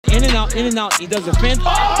In and out, in and out. He does a fan. Oh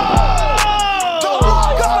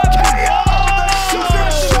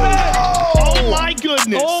my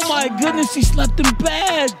goodness. Oh my goodness, he slept him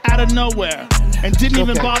bad. Out of nowhere. And didn't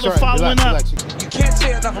even bother following up. You can't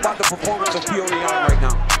say enough about the performance of Petr right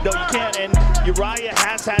now. No, you can't. And Uriah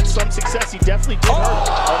has had some success. He definitely did hurt. Oh,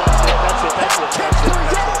 that's it.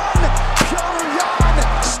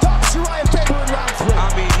 Petr stops Uriah Faber in round 3.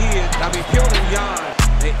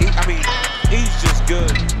 Petr, he's just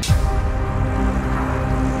good.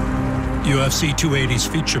 UFC 280's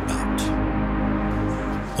feature bout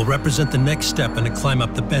will represent the next step in a climb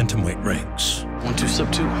up the bantamweight ranks. 1-2,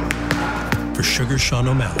 slip 2. For Sugar Sean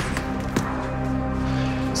O'Malley.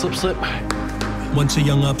 Slip. Once a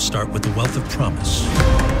young upstart with a wealth of promise.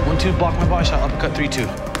 1-2, block my body shot, uppercut 3-2.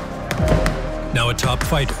 Now a top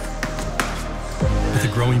fighter with a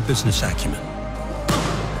growing business acumen.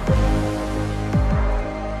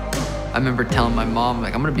 I remember telling my mom,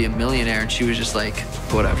 like, I'm gonna be a millionaire, and she was just like,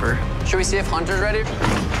 whatever. Should we see if Hunter's ready?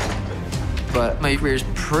 But my career's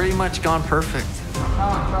pretty much gone perfect.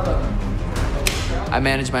 I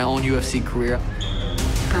managed my own UFC career.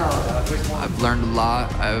 I've learned a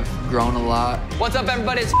lot, I've grown a lot. What's up,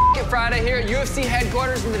 everybody? It's Friday here at UFC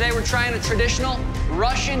headquarters, and today we're trying a traditional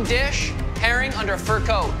Russian dish, herring under a fur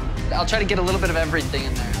coat. I'll try to get a little bit of everything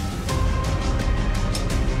in there.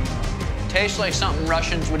 Tastes like something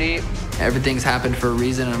Russians would eat. Everything's happened for a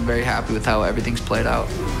reason, and I'm very happy with how everything's played out.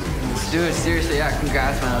 Dude, seriously, yeah,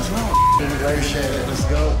 congrats, man. Appreciate it. Let's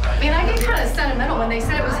go. Man, I get kind of sentimental when they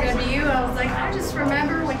said it was going to be you. I was like, I just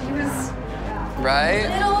remember when he was right?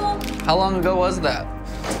 little. How long ago was that?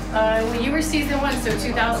 When you were season 1, so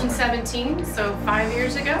 2017, so 5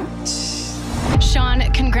 years ago. Sean,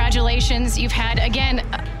 congratulations. You've had, again,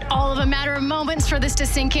 all of a matter of moments for this to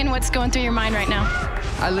sink in. What's going through your mind right now?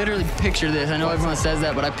 I literally picture this. I know everyone says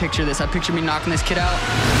that, but I picture this. I picture me knocking this kid out.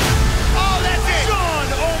 Oh, that's it!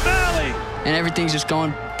 Sean O'Malley! And everything's just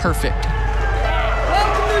going perfect.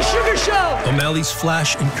 Welcome to the Sugar Show! O'Malley's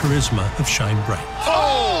flash and charisma have shined bright.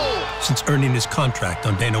 Oh! Since earning his contract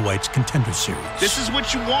on Dana White's Contender Series. This is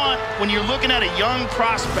what you want when you're looking at a young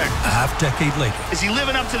prospect. A half-decade later. Is he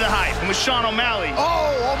living up to the hype? And with Sean O'Malley?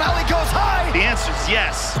 Oh, O'Malley goes high! The answer is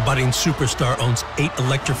yes. The budding superstar owns 8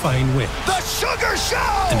 electrifying wins. The Sugar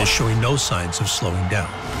Show! And is showing no signs of slowing down.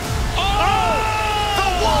 The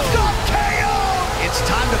walk-up KO! It's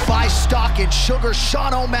time to buy stock in Sugar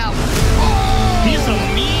Sean O'Malley. Oh! He's a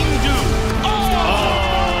mean dude.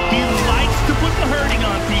 He likes to put the hurting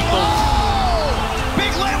on people. Oh!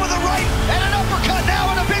 Big land with a right and an uppercut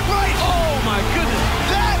now and a big right. Oh my goodness.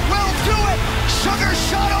 That will do it. Sugar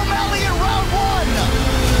Sean O'Malley in round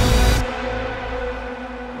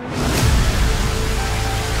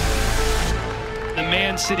 1. The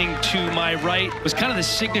man sitting to my right was kind of the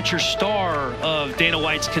signature star of Dana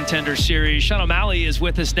White's Contender Series. Sean O'Malley is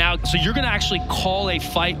with us now. So you're going to actually call a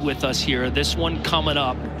fight with us here, this one coming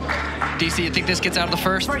up. DC, you think this gets out of the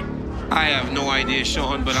first? I have no idea,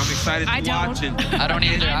 Sean, but I'm excited to watch it. I don't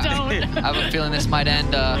either. I have a feeling this might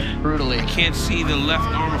end brutally. I can't see the left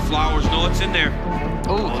arm of Flowers. No, it's in there.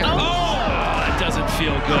 Ooh, That doesn't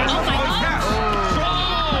feel good. Oh my gosh.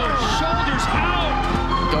 Shoulders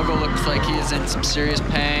out. Gogo looks like he is in some serious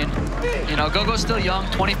pain. You know, Gogo's still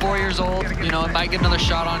young, 24 years old. You know, might get another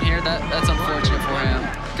shot on here. That's unfortunate for him.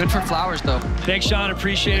 Good for Flowers, though. Thanks, Sean.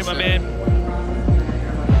 Appreciate it, my man.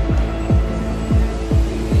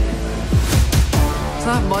 It's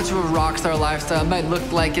not much of a rock star lifestyle. It might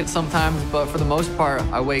look like it sometimes, but for the most part,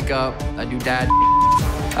 I wake up, I do dad.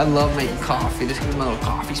 I love making coffee. This is my little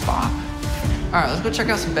coffee spot. All right, let's go check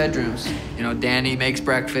out some bedrooms. You know, Danny makes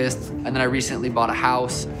breakfast, and then I recently bought a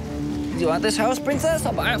house. You want this house, princess?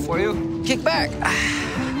 I'll buy it for you. Kick back.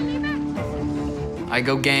 I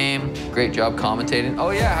go game. Great job commentating. Oh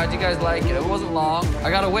yeah, how'd you guys like it? It wasn't long. I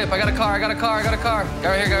got a whip, I got a car, I got a car, I got a car. Got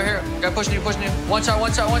right here, got right here. Got pushing you, pushing you. One shot,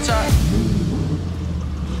 one shot, one shot.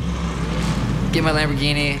 Get my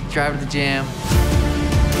Lamborghini, drive to the gym.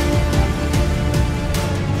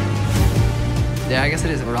 Yeah, I guess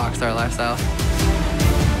it is a rock star lifestyle.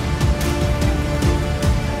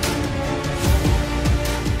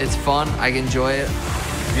 It's fun, I enjoy it.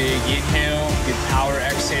 Big inhale, good power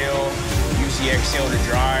exhale, use the exhale to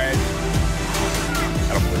drive.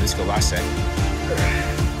 I don't believe this go last set.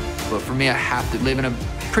 But for me, I have to live in a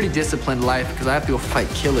pretty disciplined life because I have to go fight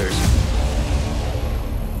killers.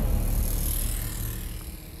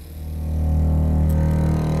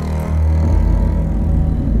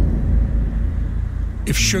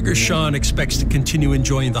 If Sugar Sean expects to continue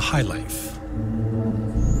enjoying the high life,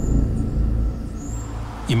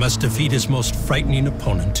 he must defeat his most frightening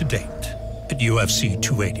opponent to date at UFC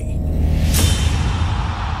 280.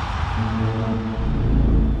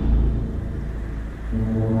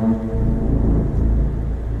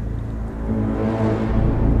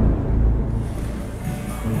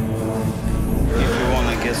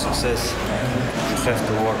 Success, you have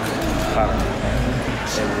to work hard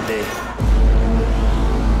every day.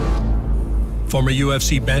 Former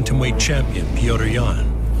UFC bantamweight champion Petr Yan.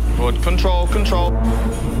 Good, control.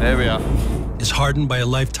 There we are. Is hardened by a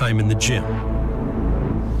lifetime in the gym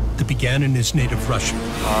that began in his native Russia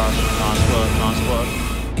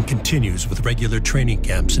and continues with regular training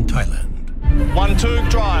camps in Thailand. 1-2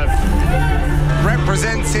 drive.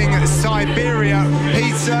 Representing Siberia,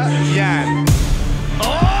 Petr Yan. Oh,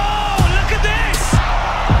 look at this!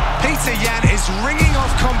 Petr Yan is ringing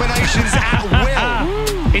off combinations at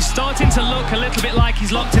will. It's starting to look a little bit like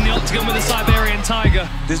he's locked in the octagon with the Siberian Tiger.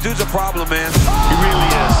 This dude's a problem, man. He really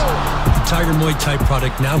is. The Tiger Muay Thai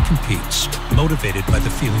product now competes, motivated by the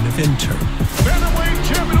feeling of in-turn. Bantamweight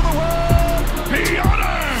champion of the world,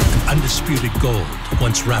 Petr! Undisputed gold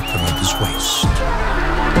once wrapped around his waist.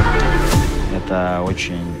 Это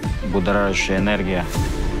очень будоражащая энергия.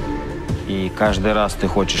 И каждый раз ты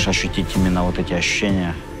хочешь ощутить именно вот эти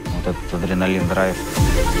ощущения, вот этот адреналин, драйв.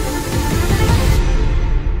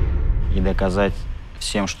 И доказать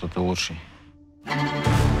всем, что ты лучший.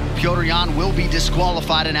 Petr Yan will be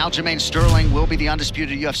disqualified, and Aljamain Sterling will be the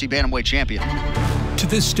undisputed UFC bantamweight champion. To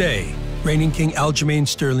this day, reigning king Aljamain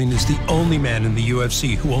Sterling is the only man in the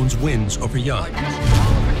UFC who owns wins over Yan.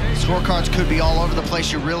 Scorecards could be all over the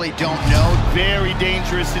place. You really don't know. Very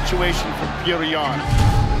dangerous situation for Petr Yan.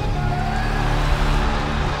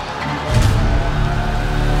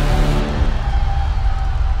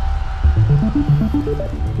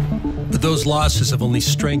 But those losses have only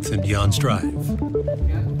strengthened Yan's drive.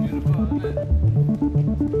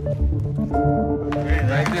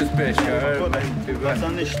 Like this bitch,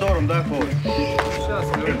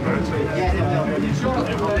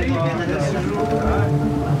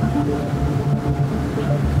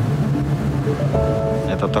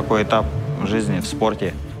 Это такой этап в жизни, в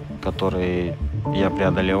спорте, который я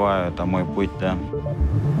преодолеваю. Это мой путь, да.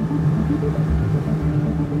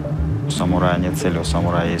 У самурая нет цели, у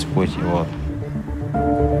самурая есть путь. И вот.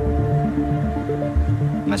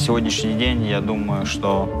 На сегодняшний день я думаю,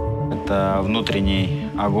 что это внутренний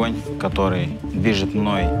огонь, который движет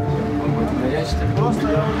мной.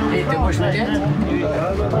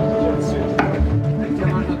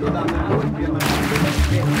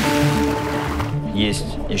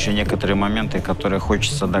 Есть еще некоторые моменты, которые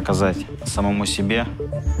хочется доказать самому себе.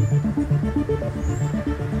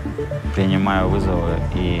 Принимаю вызовы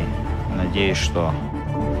и надеюсь, что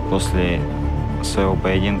после своего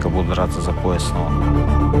поединка буду драться за пояс снова.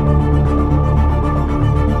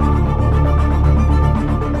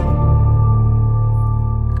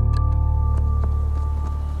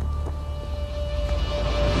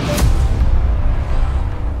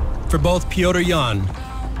 For both Petr Yan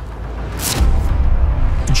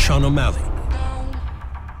and Sean O'Malley,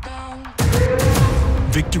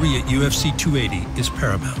 victory at UFC 280 is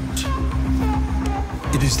paramount.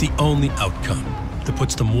 It is the only outcome that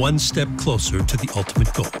puts them one step closer to the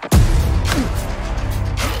ultimate goal.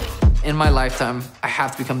 In my lifetime, I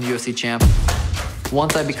have to become the UFC champ.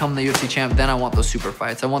 Once I become the UFC champ, then I want those super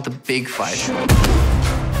fights. I want the big fights.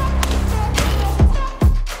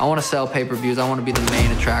 I want to sell pay-per-views. I want to be the main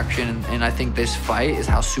attraction, and I think this fight is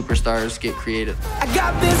how superstars get created. I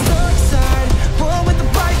got this dark side, born with the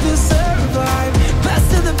fight to survive.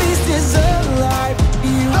 Best of the beast is alive.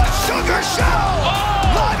 The Sugar Show!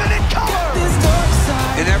 Live and in color!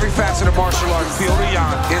 In every facet of martial arts, Petr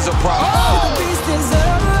Yan is a problem. The beast is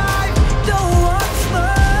alive. Don't want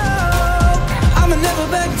smoke. I'ma never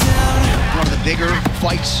back down. One of the bigger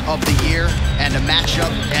fights of the year, and a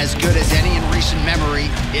matchup as good as any in recent memory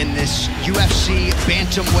in this UFC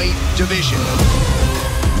bantamweight division.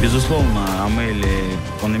 Безусловно, Амели,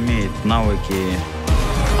 он имеет навыки.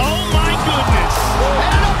 Oh my goodness!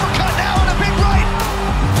 And an uppercut now and a big right!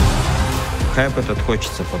 Хайп этот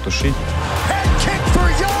хочется потушить. Head kick for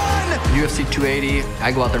Yan! UFC 280,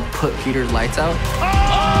 I go out there and put Peter's lights out.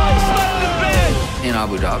 In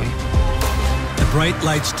Abu Dhabi. The bright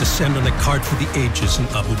lights descend on a card for the ages in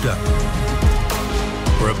Abu Dhabi,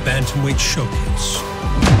 for a bantamweight showcase.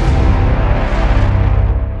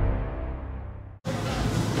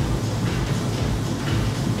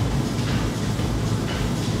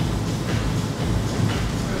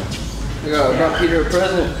 I brought Peter a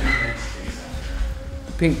present.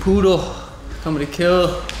 A pink poodle, coming to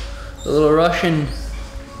kill the little Russian.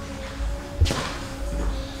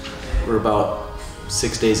 We're about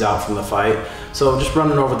 6 days out from the fight, so just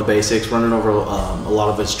running over the basics, running over a lot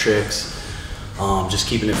of his tricks, just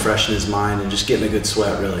keeping it fresh in his mind and just getting a good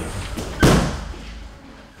sweat, really.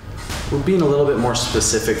 We're being a little bit more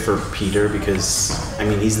specific for Peter because, I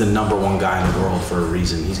mean, he's the #1 guy in the world for a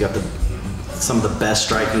reason. He's got some of the best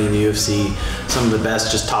striking in the UFC, some of the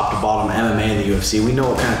best just top to bottom MMA in the UFC. We know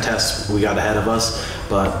what kind of tests we got ahead of us,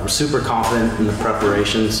 but we're super confident in the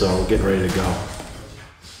preparation, so we're getting ready to go.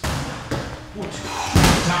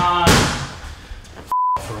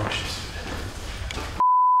 Ferocious.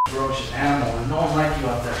 Ferocious animal, and no one like you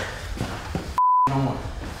out there. No one.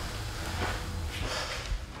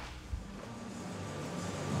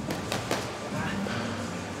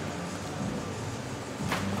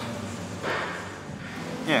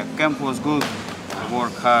 Yeah, camp was good. I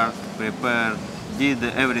worked hard, prepared, did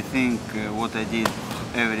everything what I did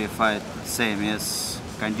every fight. Same, yes.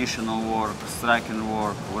 Conditional work, striking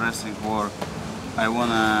work, wrestling work. I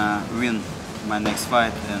wanna win my next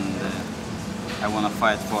fight and I wanna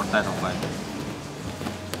fight for title fight.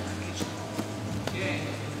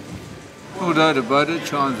 No doubt about it,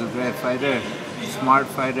 Sean's a great fighter, smart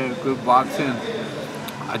fighter, good boxing.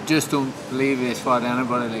 I just don't believe he's fought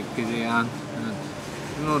anybody like Petr Yan.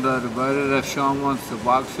 No doubt about it, if Sean wants to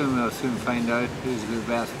box him, he'll soon find out who's the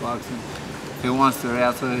best boxing. If he wants to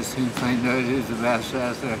wrestle, he'll soon find out who's the best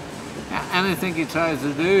wrestler. Anything he tries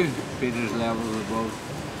to do, Peter's levels above.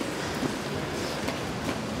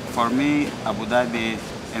 For me, Abu Dhabi,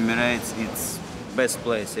 Emirates, it's best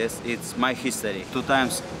place, yes. It's my history. 2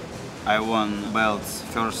 times I won belts.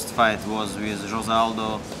 First fight was with Jose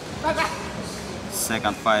Aldo.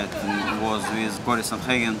 Second fight was with Corey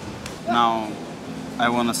Sandhagen. Now I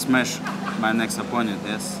want to smash my next opponent,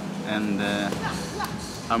 yes. And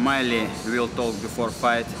O'Malley will talk before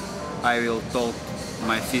fight. I will talk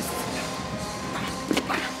my fist.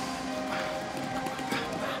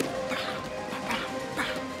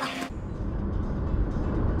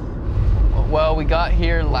 Well, we got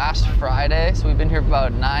here last Friday, so we've been here for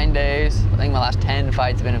about 9 days. I think my last 10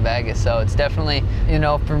 fights have been in Vegas, so it's definitely, you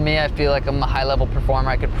know, for me, I feel like I'm a high-level performer.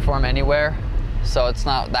 I could perform anywhere, so it's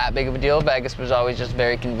not that big of a deal. Vegas was always just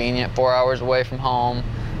very convenient, 4 hours away from home,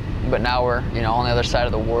 but now we're, you know, on the other side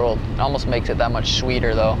of the world. It almost makes it that much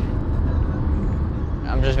sweeter, though.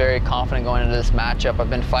 I'm just very confident going into this matchup. I've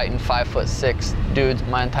been fighting 5'6" dudes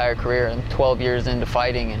my entire career. I'm 12 years into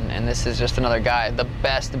fighting, and this is just another guy. The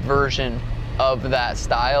best version of that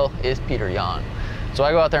style is Petr Yan. So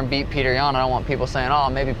I go out there and beat Petr Yan. I don't want people saying, oh,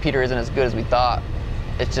 maybe Peter isn't as good as we thought.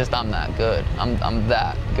 It's just I'm that good. I'm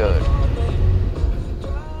that good.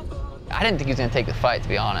 I didn't think he was going to take the fight, to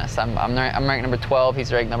be honest. I'm ranked number 12.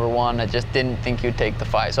 He's ranked number 1. I just didn't think he would take the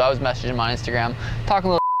fight. So I was messaging him on Instagram, talking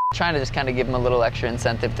a little, trying to just kind of give him a little extra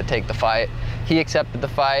incentive to take the fight. He accepted the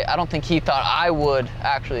fight. I don't think he thought I would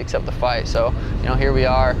actually accept the fight. So, you know, here we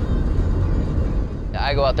are.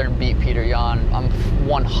 I go out there and beat Petr Yan. I'm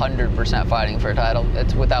 100% fighting for a title.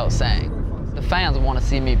 It's without saying. The fans want to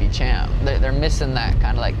see me be champ. They're missing that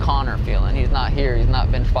kind of like Connor feeling. He's not here. He's not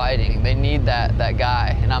been fighting. They need that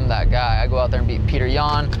guy, and I'm that guy. I go out there and beat Petr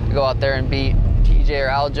Yan. I go out there and beat TJ or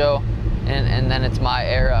Aljo, and then it's my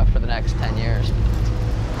era for the next 10 years.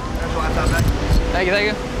 Thank you, thank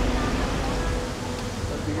you.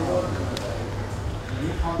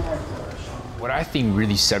 What I think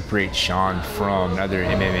really separates Sean from other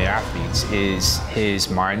MMA athletes is his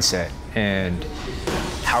mindset and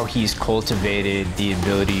how he's cultivated the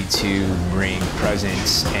ability to bring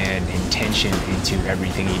presence and intention into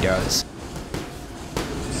everything he does.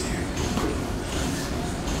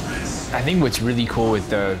 I think what's really cool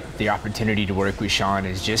with the opportunity to work with Sean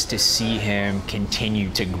is just to see him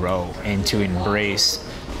continue to grow and to embrace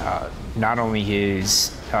not only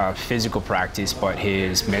his physical practice, but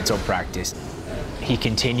his mental practice. He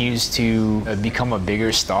continues to become a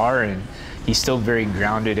bigger star, and he's still very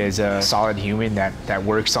grounded as a solid human that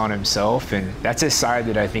works on himself, and that's a side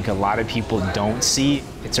that I think a lot of people don't see.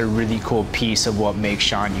 It's a really cool piece of what makes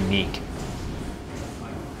Sean unique.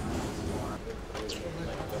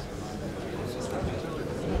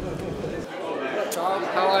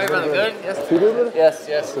 How are you, brother? Good? Yes.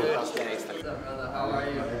 Yes, good. How are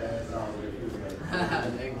you?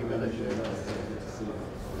 Thank you, brother.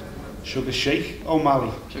 Sugar Shake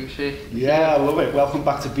O'Malley. Sugar Shake. Yeah, I love it. Welcome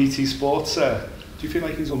back to BT Sports. Do you feel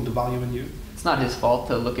like he's undervaluing you? It's not his fault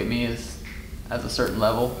to look at me as a certain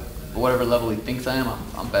level, but whatever level he thinks I am,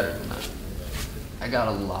 I'm better than that. I got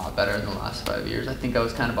a lot better in the last 5 years. I think I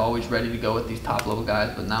was kind of always ready to go with these top level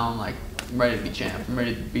guys, but now I'm ready to be champ. I'm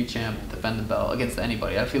ready to be champ, defend the belt against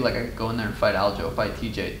anybody. I feel like I could go in there and fight Aljo, fight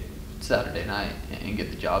TJ Saturday night and get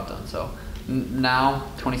the job done. So now,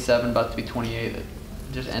 27, about to be 28,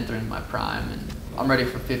 just entering my prime, and I'm ready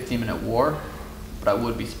for 15-minute war. but I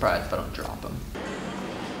would be surprised if I don't drop him.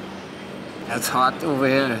 It's hot over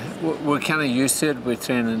here. We're kind of used to it. We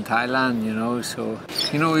train in Thailand, you know, so...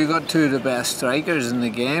 You know, we got two of the best strikers in the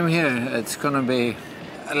game here. It's going to be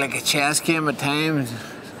like a chess game at times.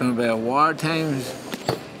 It's going to be a war at times.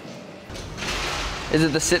 Is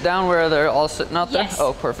it the sit down where they're all sitting out there? Yes.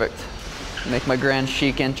 Oh, perfect. Make my grand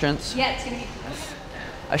chic entrance. Yeah, it's gonna be.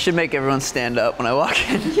 I should make everyone stand up when I walk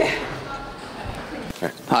in. Yeah.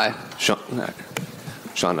 Hi, Sean.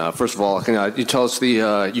 First of all, can you tell us you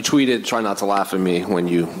tweeted "Try not to laugh at me when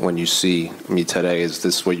you see me today." Is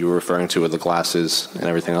this what you were referring to with the glasses and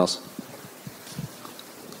everything else?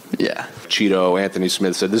 Yeah. Cheeto, Anthony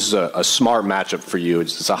Smith said this is a smart matchup for you.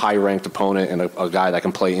 It's a high-ranked opponent and a guy that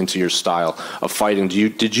can play into your style of fighting.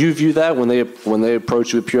 Did you view that when they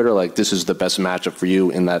approached you with Petr, like this is the best matchup for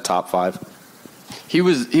you in that top 5? He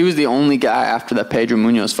was the only guy after that Pedro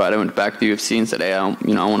Munoz fight. I went back to the UFC and said, hey, I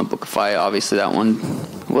want to book a fight. Obviously, that one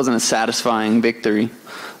wasn't a satisfying victory.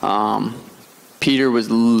 Petr was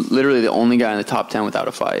literally the only guy in the top 10 without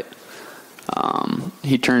a fight.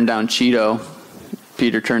 He turned down Cheeto.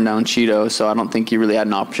 Petr turned down Cheeto, so I don't think he really had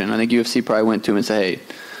an option. I think UFC probably went to him and said, hey,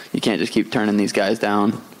 you can't just keep turning these guys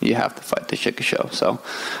down. You have to fight the Shika show. So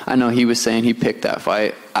I know he was saying he picked that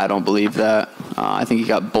fight. I don't believe that. I think he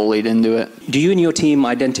got bullied into it. Do you and your team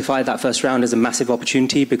identify that first round as a massive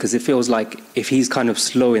opportunity? Because it feels like if he's kind of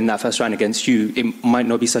slow in that first round against you, it might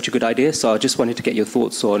not be such a good idea. So I just wanted to get your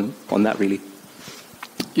thoughts on that, really.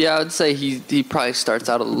 Yeah, I would say he probably starts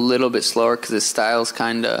out a little bit slower because his style's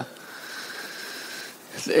kind of...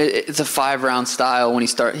 It's a 5-round style when he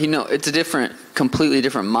starts. It's a completely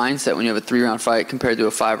different mindset when you have a 3-round fight compared to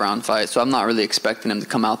a 5-round fight. So I'm not really expecting him to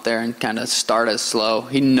come out there and kind of start as slow.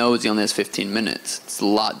 He knows he only has 15 minutes. It's a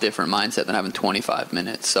lot different mindset than having 25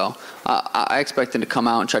 minutes. So I expect him to come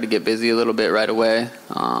out and try to get busy a little bit right away.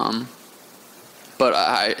 But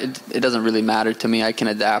it doesn't really matter to me. I can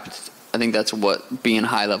adapt. I think that's what being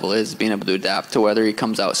high level is, being able to adapt to whether he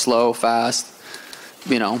comes out slow, fast,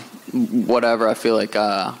 whatever. I feel like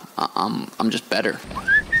I'm just better.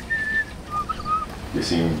 You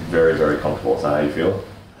seem very, very comfortable. Is that how you feel?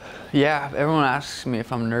 Yeah, everyone asks me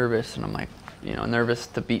if I'm nervous, and I'm like, nervous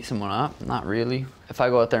to beat someone up? Not really. If I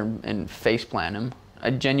go out there and face plant him,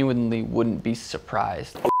 I genuinely wouldn't be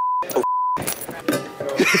surprised.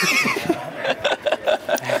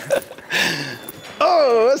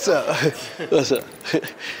 Oh, what's up? What's up?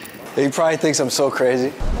 He probably thinks I'm so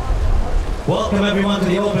crazy. Welcome everyone to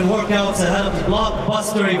the open workouts ahead of the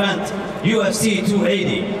blockbuster event, UFC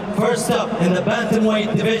 280. First up in the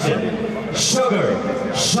bantamweight division, Sugar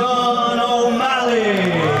Sean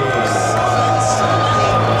O'Malley.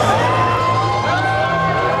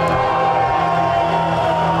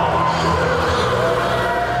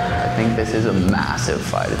 I think this is a massive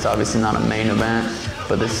fight. It's obviously not a main event,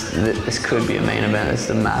 but this could be a main event. It's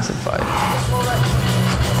a massive fight.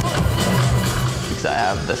 I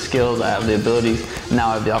have the skills, I have the abilities, now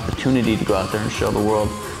I have the opportunity to go out there and show the world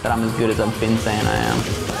that I'm as good as I've been saying I am.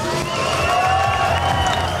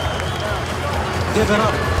 Give it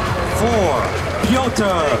up for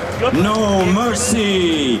Petr No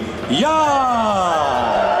Mercy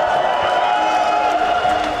Yan!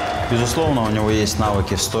 Безусловно, у него есть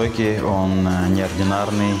навыки в стойке, он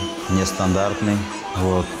неординарный, нестандартный,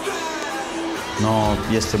 вот. Но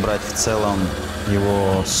если брать в целом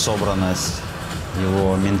его собранность,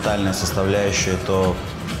 его ментальная составляющая, то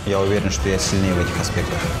я уверен, что я сильнее в этих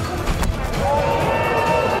аспектах.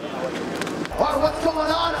 What's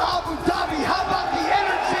going on, Abu Dhabi? How about the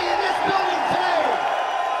energy in this building today?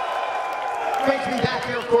 Great to be back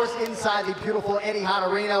here, of course, inside the beautiful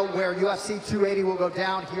Etihad Arena, where UFC 280 will go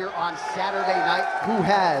down here on Saturday night. Who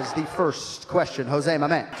has the first question? Jose, my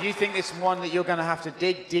man. Do you think this is one that you're going to have to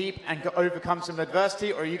dig deep and overcome some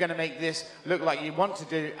adversity, or are you going to make this look like you want to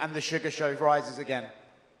do and the Sugar Show rises again?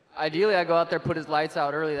 Ideally, I go out there, put his lights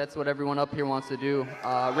out early. That's what everyone up here wants to do.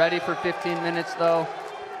 Ready for 15 minutes, though.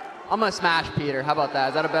 I'm going to smash Petr. How about that?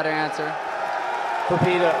 Is that a better answer? For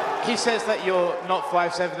Petr, he says that you're not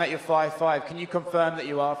 5'7", that you're 5'5". Can you confirm that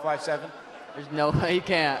you are 5'7"? There's no, he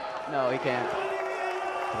can't. No, he can't.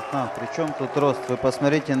 Братан, при чем тут рост? Вы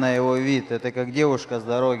посмотрите на его вид. Это как девушка с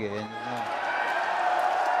дороги. Я не знаю.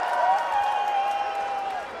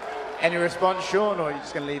 Any response, Sean, or are you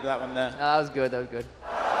just going to leave that one there? No, that was good. That was good.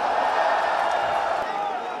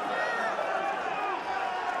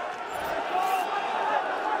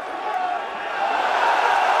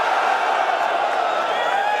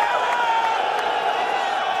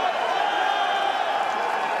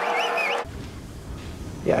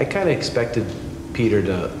 Yeah, I kind of expected Petr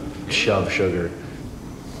to shove Sugar.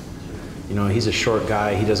 You know, he's a short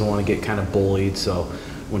guy. He doesn't want to get kind of bullied. So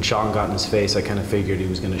when Sean got in his face, I kind of figured he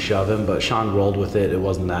was going to shove him. But Sean rolled with it. It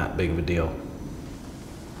wasn't that big of a deal.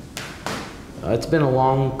 It's been a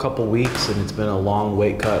long couple weeks, and it's been a long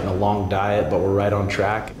weight cut and a long diet, but we're right on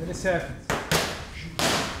track.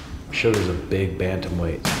 Sugar's a big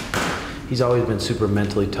bantamweight. He's always been super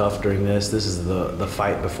mentally tough during this. This is the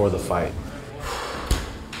fight before the fight.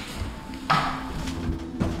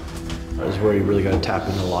 This is where you really got to tap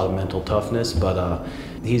into a lot of mental toughness, but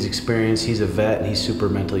he's experienced, he's a vet, and he's super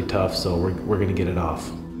mentally tough, so we're going to get it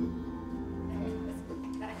off.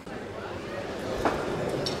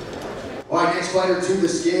 All right, next fighter to the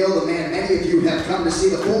scale, the man many of you have come to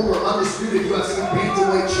see, the former undisputed UFC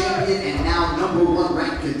bantamweight champion and now #1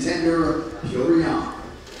 ranked contender, Petr Yan.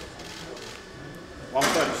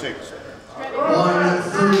 136.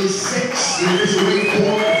 136, the official weight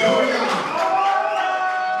for Petr Yan.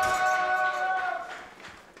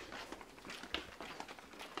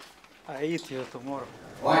 I eat you tomorrow.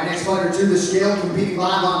 All right, next fighter to the scale, competing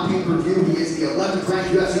live on pay-per-view. He is the 11th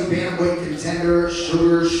ranked UFC bantamweight contender,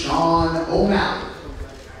 Sugar Sean O'Malley.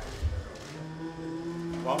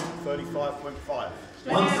 135.5.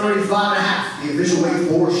 135.5, the official weight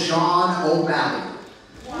for Sean O'Malley.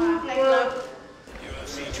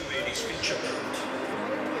 UFC 280's feature bout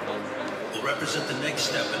will represent the next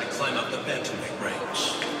step in a climb up the bantamweight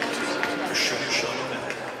ranks for Sugar Sean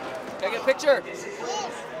O'Malley. Take a picture.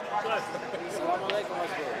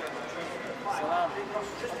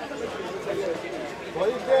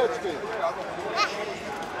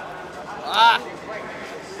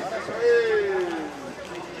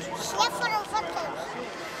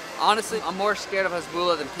 Honestly, I'm more scared of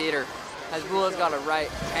Hasbulla than Peter. Hasbulla's got a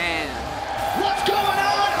right hand. What's going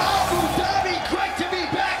on, Abu Dhabi? Great to be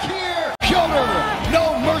back here. Petr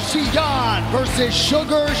No Mercy Yan versus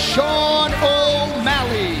Sugar Sean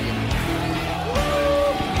O'Malley.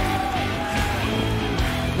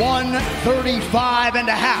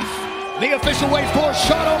 135.5, the official weight for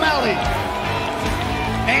Sean O'Malley.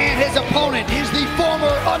 And his opponent is the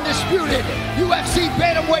former undisputed UFC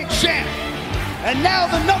bantamweight champ. And now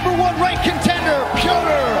the #1 ranked contender,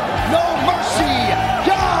 Petr No Mercy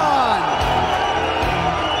Yan.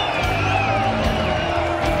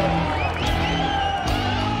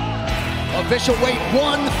 Official weight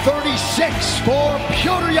 136 for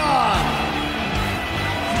Petr Yan.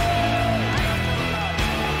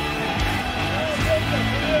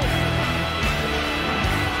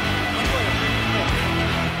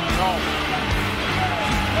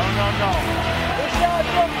 No.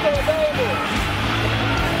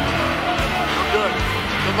 Good.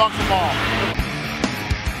 Good luck tomorrow.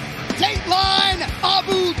 Dateline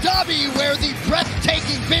Abu Dhabi, where the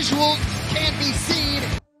breathtaking visuals can be seen.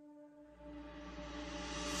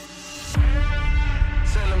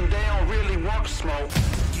 Tell them they don't really want smoke.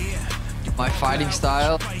 My fighting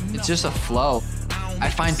style, it's just a flow. I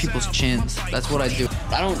find people's chins. That's what I do.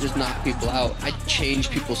 I don't just knock people out. I change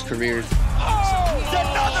people's careers.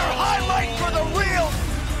 Another highlight for the real.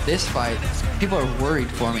 This fight, people are worried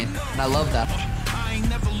for me, and I love that.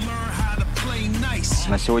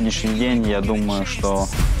 На сегодняшний день я думаю, что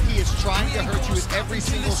He is trying to hurt you with every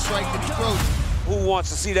single strike that he throws. Who wants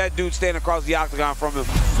to see that dude stand across the octagon from him?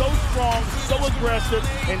 So strong, so aggressive,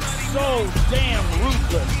 and so damn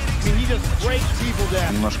ruthless. I mean, he just breaks people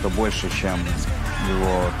down. немножко больше, чем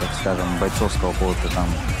его, так скажем, бойцовского какого-то там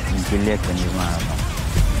интеллекта, не знаю.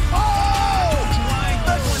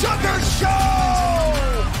 The Sugar Show!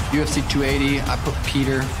 UFC 280, I put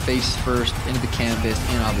Peter face first into the canvas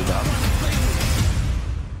in Abu Dhabi.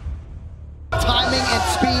 Timing and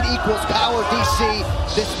speed equals power, DC.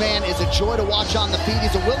 This man is a joy to watch on the feet.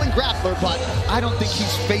 He's a willing grappler, but I don't think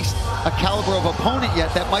he's faced a caliber of opponent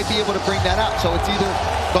yet that might be able to bring that out. So it's either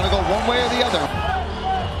going to go one way or the other.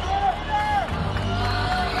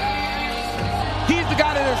 He's the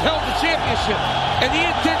guy that has held the championship, and he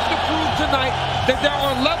intends to prove tonight that there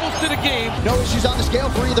are levels to the game. No issues on the scale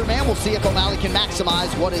for either man. We'll see if O'Malley can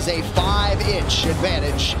maximize what is a 5-inch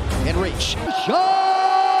advantage in reach.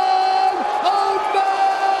 Sean O'Malley!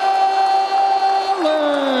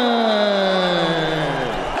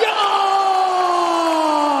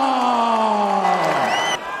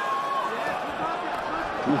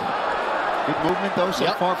 Good movement, though,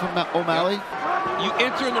 so far from O'Malley. You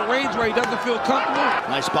enter in the range where he doesn't feel comfortable.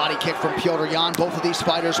 Nice body kick from Petr Yan. Both of these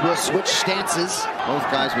fighters will switch stances. Both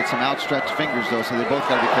guys with some outstretched fingers, though, so they both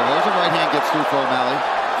got to be careful. There's a right hand gets through for O'Malley.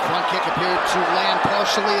 Front kick appeared to land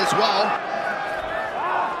partially as well.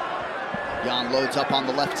 Yan loads up on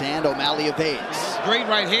the left hand. O'Malley evades. Great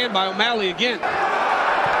right hand by O'Malley again.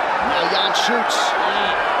 Now Yan shoots.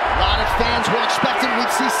 lot of fans were expecting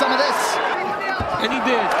we'd see some of this. And he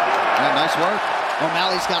did. Yeah, nice work.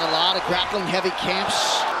 O'Malley's got a lot of grappling heavy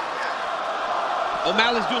camps.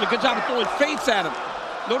 O'Malley's doing a good job of throwing feints at him.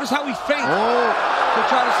 Notice how he feints to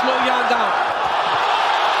try to slow Jan down.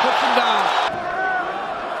 Puts him down.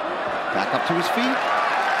 Back up to his feet.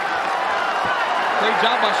 Great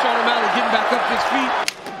job by Sean O'Malley getting back up to his feet.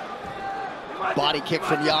 Body kick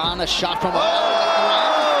from Jan, a shot from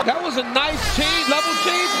O'Malley. That was a nice change, level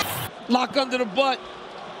change. Lock under the butt,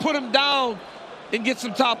 put him down, and get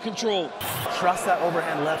some top control. Trust that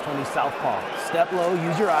overhand left when he's southpaw. Step low,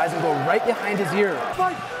 use your eyes, and go right behind his ear.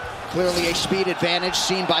 Clearly a speed advantage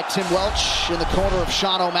seen by Tim Welch in the corner of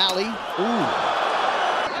Sean O'Malley. Ooh.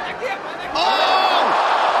 Oh!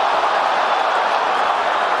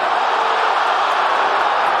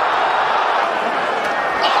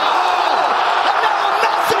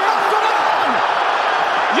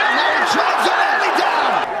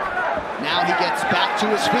 Now he gets back to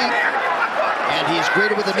his feet, and he is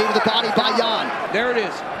greeted with a knee to the body by Jan. There it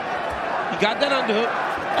is. He got that underhook.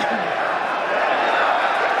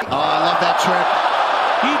 Oh, I love that trick.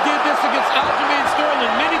 He did this against Aljamain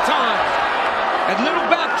Sterling many times. A little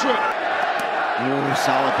back trip. Ooh,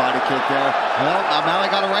 solid body kick there. Well, O'Malley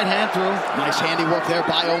got a right hand through. Nice handiwork there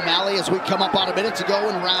by O'Malley as we come up on a minute to go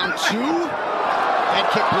in round 2. Head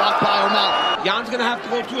kick blocked by O'Malley. Jan's going to have to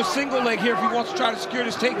go to a single leg here if he wants to try to secure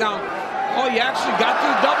this takedown. Oh, he actually got to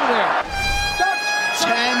the double there.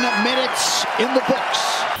 10 minutes in the books.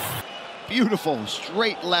 Beautiful,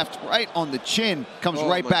 straight left, right on the chin. Comes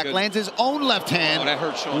right back, lands his own left hand. Oh, that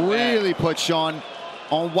hurt Sean really put Sean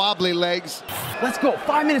on wobbly legs. Let's go.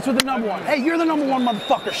 5 minutes with the number one. Hey, you're the number one,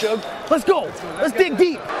 motherfucker, Shug. Let's go. Let's dig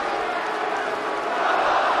deep.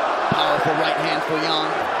 Powerful right hand for Jan.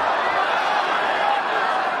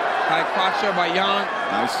 High posture by Jan.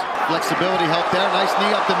 Nice flexibility help there. Nice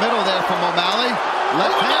knee up the middle there from O'Malley.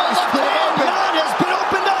 Left hand split open. Jan has been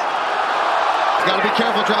opened up. Got to be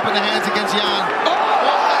careful dropping the hands against Jan.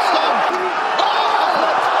 That's done.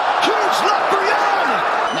 Huge left for Jan.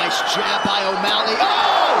 Nice jab by O'Malley.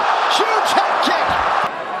 Huge head kick.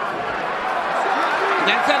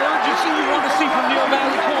 That's that urgency you want to see from the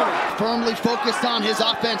O'Malley corner. Firmly focused on his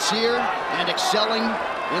offense here and excelling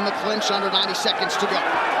in the clinch under 90 seconds to go.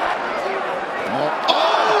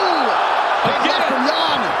 Big left from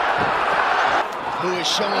Jan, who is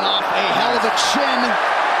showing off a hell of a chin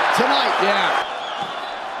tonight. Yeah.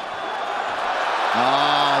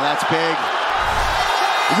 Oh, that's big.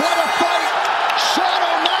 What a fight! Sean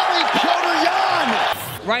O'Malley, Petr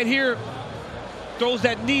Jan! Right here, throws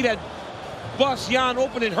that knee that busts Jan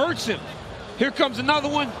open and hurts him. Here comes another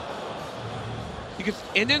one.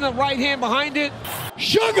 And then the right hand behind it.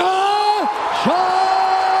 Sugar! Sean!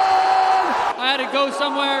 I had to go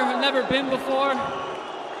somewhere I've never been before.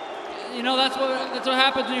 You know, that's what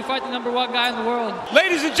happens when you fight the number one guy in the world.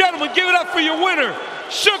 Ladies and gentlemen, give it up for your winner,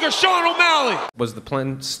 Sugar Sean O'Malley. Was the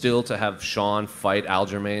plan still to have Sean fight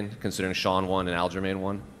Aljamain, considering Sean won and Aljamain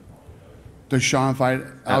won? Does Sean fight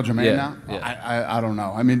Aljamain now? Yeah. I don't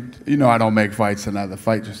know. I mean, you know I don't make fights, and the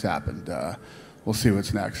fight just happened. We'll see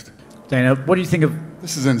what's next. Dana, what do you think of...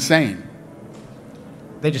 This is insane.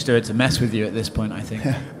 They just do it to mess with you at this point, I think.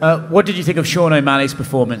 What did you think of Sean O'Malley's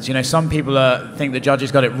performance? You know, some people think the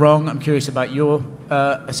judges got it wrong. I'm curious about your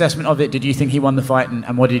assessment of it. Did you think he won the fight,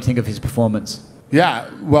 and what did you think of his performance? Yeah,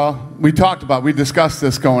 well, we discussed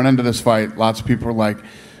this going into this fight. Lots of people were like,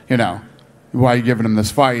 you know, why are you giving him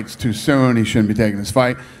this fight? It's too soon. He shouldn't be taking this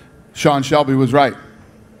fight. Sean Shelby was right.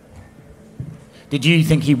 Did you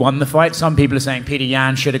think he won the fight? Some people are saying Petr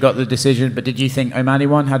Yan should have got the decision, but did you think O'Malley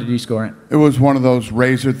won? How did you score it? It was one of those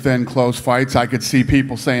razor-thin, close fights. I could see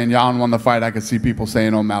people saying Yan won the fight. I could see people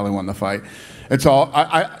saying O'Malley won the fight. It's all.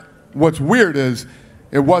 What's weird is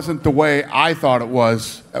it wasn't the way I thought it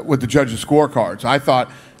was with the judges' scorecards. I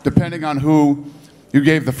thought, depending on who you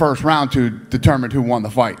gave the first round to, determined who won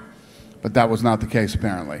the fight. But that was not the case,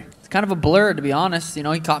 apparently. It's kind of a blur, to be honest. You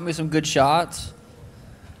know, he caught me with some good shots.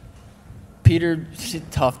 Petr,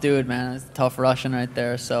 tough dude, man. It's a tough Russian right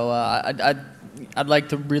there. So I'd like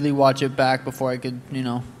to really watch it back before I could, you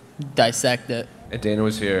know, dissect it. And Dana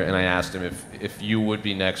was here, and I asked him if you would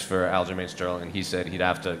be next for Aljamain Sterling, and he said he'd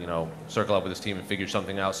have to, you know, circle up with his team and figure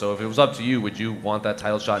something out. So if it was up to you, would you want that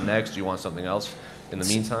title shot next? Do you want something else in the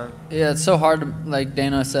meantime? Yeah, it's so hard to, like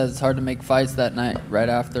Dana says, it's hard to make fights that night, right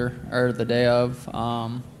after, or the day of.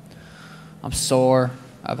 I'm sore.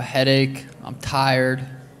 I have a headache. I'm tired.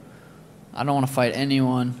 I don't want to fight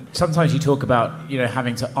anyone. Sometimes you talk about, you know,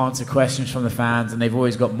 having to answer questions from the fans, and they've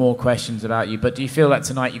always got more questions about you. But do you feel that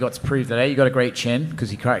tonight you got to prove that A, you got a great chin because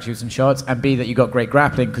he cracked you with some shots, and B, that you got great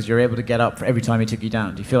grappling because you're able to get up for every time he took you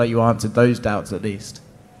down? Do you feel like you answered those doubts at least?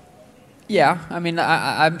 Yeah, I mean,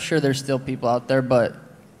 I'm sure there's still people out there, but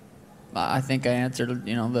I think I answered,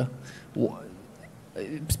 you know,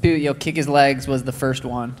 kick his legs was the first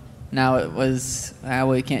one. Now it was,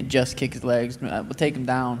 well, you can't just kick his legs. We'll take him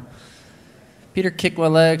down. Peter kicked my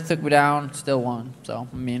legs, took me down, still won. So,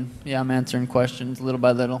 I mean, yeah, I'm answering questions little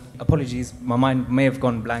by little. Apologies, my mind may have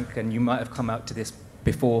gone blank and you might have come out to this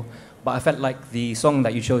before, but I felt like the song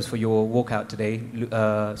that you chose for your walkout today,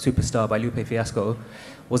 Superstar by Lupe Fiasco,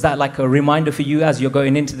 was that like a reminder for you as you're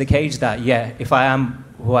going into the cage that, yeah, if I am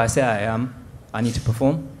who I say I am, I need to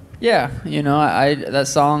perform? Yeah, you know, that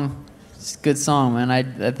song, it's a good song, man.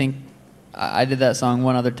 I think I did that song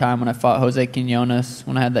one other time when I fought Jose Quinones,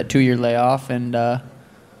 when I had that 2-year layoff, and I'm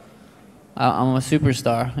a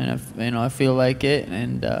superstar, and I feel like it,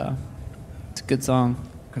 and it's a good song.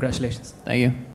 Congratulations. Thank you.